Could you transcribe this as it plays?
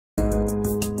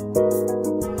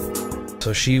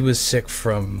So she was sick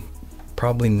from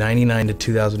probably 99 to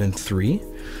 2003,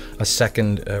 a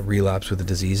second relapse with the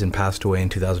disease, and passed away in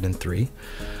 2003.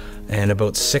 And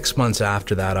about 6 months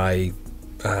after that, I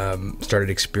started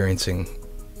experiencing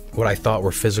what I thought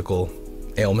were physical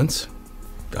ailments.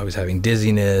 I was having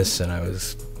dizziness, and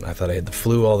I thought I had the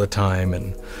flu all the time,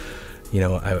 and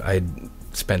I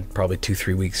spent probably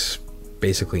 2-3 weeks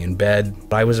basically in bed.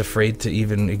 I was afraid to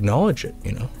even acknowledge it,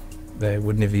 I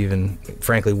wouldn't have even,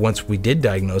 frankly, once we did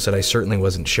diagnose it, I certainly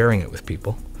wasn't sharing it with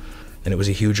people. And it was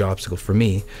a huge obstacle for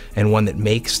me, and one that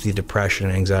makes the depression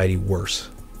and anxiety worse.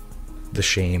 The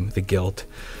shame, the guilt,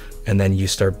 and then you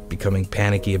start becoming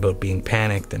panicky about being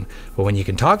panicked. And well, when you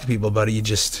can talk to people about it, you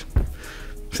just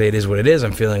say it is what it is.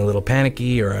 I'm feeling a little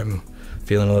panicky, or I'm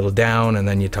feeling a little down, and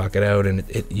then you talk it out, and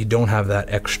you don't have that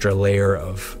extra layer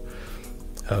of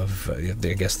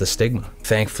I guess, the stigma.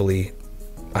 Thankfully,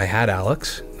 I had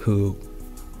Alex, who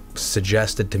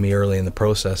suggested to me early in the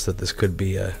process that this could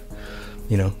be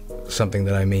something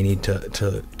that I may need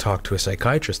to talk to a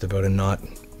psychiatrist about, and not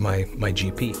my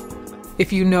GP.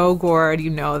 If you know Gord, you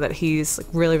know that he's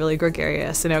really, really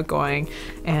gregarious and outgoing,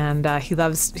 and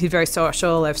he's very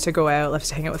social, loves to go out, loves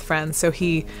to hang out with friends. So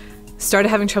he started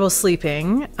having trouble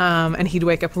sleeping, and he'd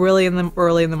wake up early in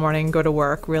the morning, go to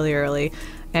work really early.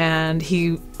 And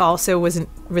he also wasn't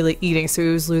really eating, so he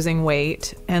was losing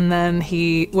weight. And then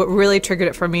what really triggered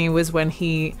it for me was when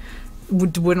he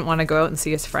wouldn't want to go out and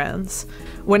see his friends.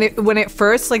 When it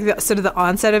first, like the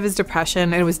onset of his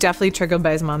depression, it was definitely triggered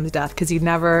by his mom's death, because he'd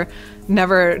never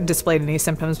displayed any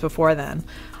symptoms before then.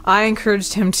 I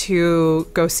encouraged him to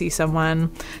go see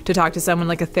someone, to talk to someone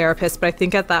like a therapist, but I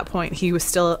think at that point he was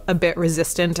still a bit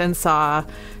resistant and saw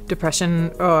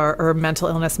depression or mental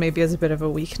illness maybe as a bit of a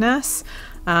weakness,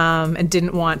 and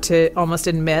didn't want to almost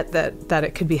admit that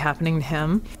it could be happening to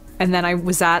him. And then I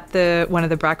was at one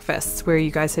of the breakfasts where you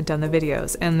guys had done the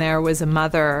videos, and there was a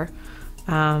mother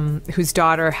whose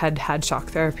daughter had had shock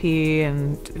therapy,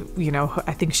 and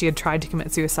I think she had tried to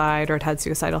commit suicide or had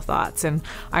suicidal thoughts. And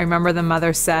I remember the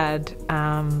mother said,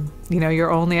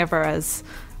 you're only ever as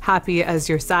happy as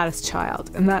your saddest child.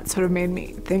 And that sort of made me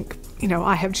think,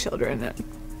 I have children,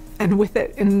 and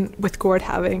with Gord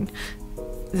having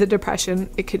the depression,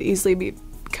 it could easily be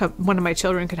one of my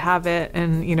children could have it.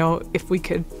 And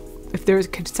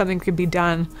if something could be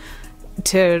done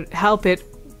to help it,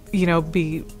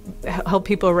 help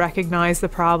people recognize the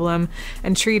problem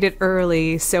and treat it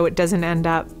early, so it doesn't end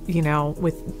up,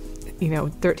 with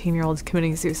 13-year-olds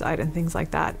committing suicide and things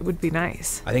like that, it would be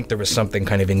nice. I think there was something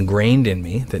kind of ingrained in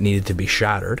me that needed to be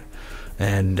shattered,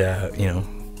 and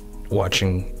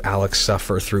watching Alex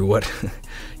suffer through what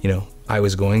I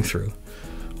was going through,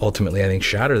 ultimately I think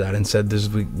shattered that and said,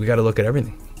 we got to look at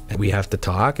everything. We have to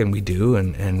talk, and we do,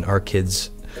 and our kids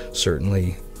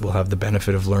certainly will have the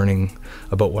benefit of learning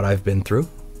about what I've been through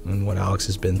and what Alex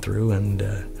has been through, and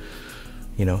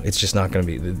it's just not going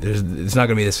to be, it's not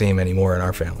going to be the same anymore in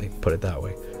our family, put it that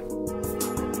way.